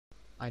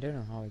I don't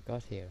know how I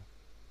got here,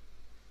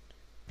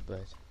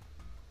 but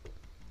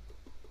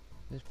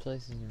this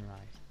place isn't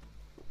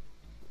right.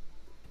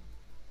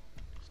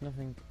 It's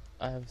nothing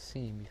I have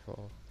seen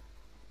before,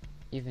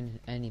 even in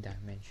any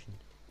dimension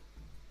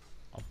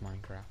of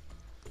Minecraft.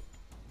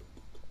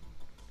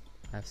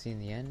 I've seen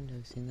the end,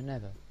 I've seen the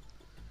Nether.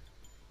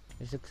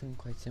 This looks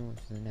quite similar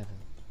to the Nether,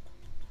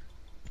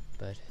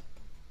 but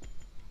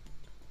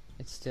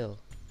it's still,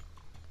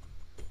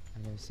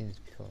 I've never seen this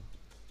before.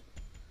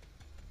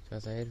 So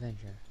as I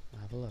adventure,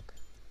 I'll have a look.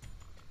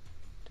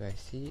 Do I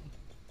see?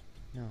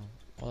 No,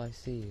 all I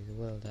see is a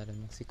world out of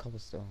mossy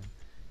cobblestone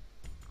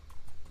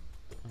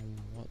and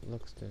what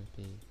looks to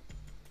be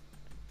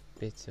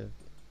bits of,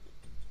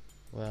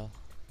 well,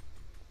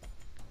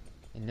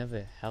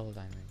 another hell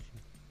dimension.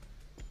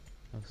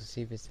 I also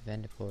see bits of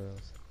ender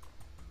portals,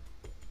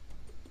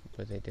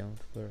 but they don't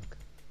work.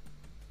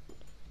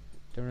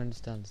 Don't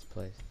understand this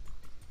place,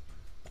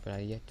 but I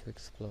yet to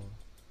explore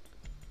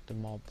the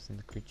mobs and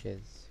the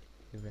creatures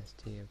who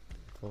rest here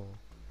before.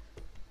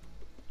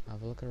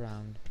 Have a look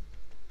around,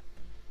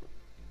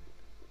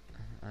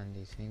 and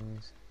these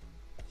things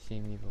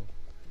seem evil.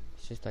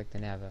 It's just like the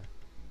Nether,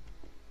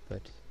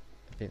 but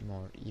a bit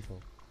more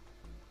evil.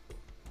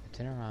 I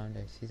turn around,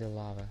 I see the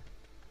lava,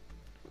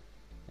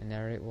 and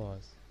there it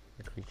was,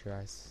 the creature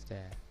I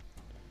stare.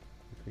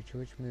 The creature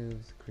which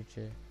moves, the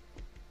creature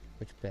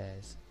which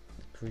bears,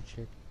 the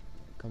creature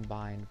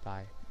combined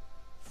by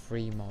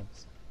 3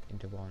 mobs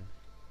into one.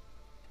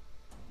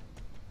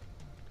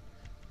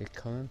 They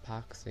come in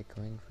packs, they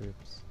come in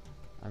groups.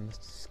 I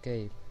must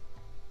escape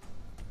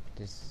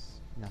this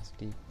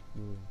nasty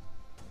room.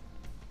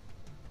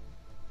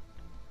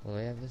 Will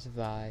I ever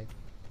survive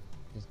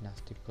this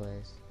nasty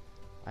place?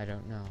 I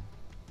don't know.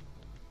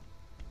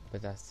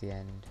 But that's the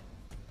end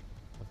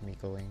of me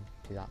going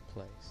to that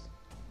place.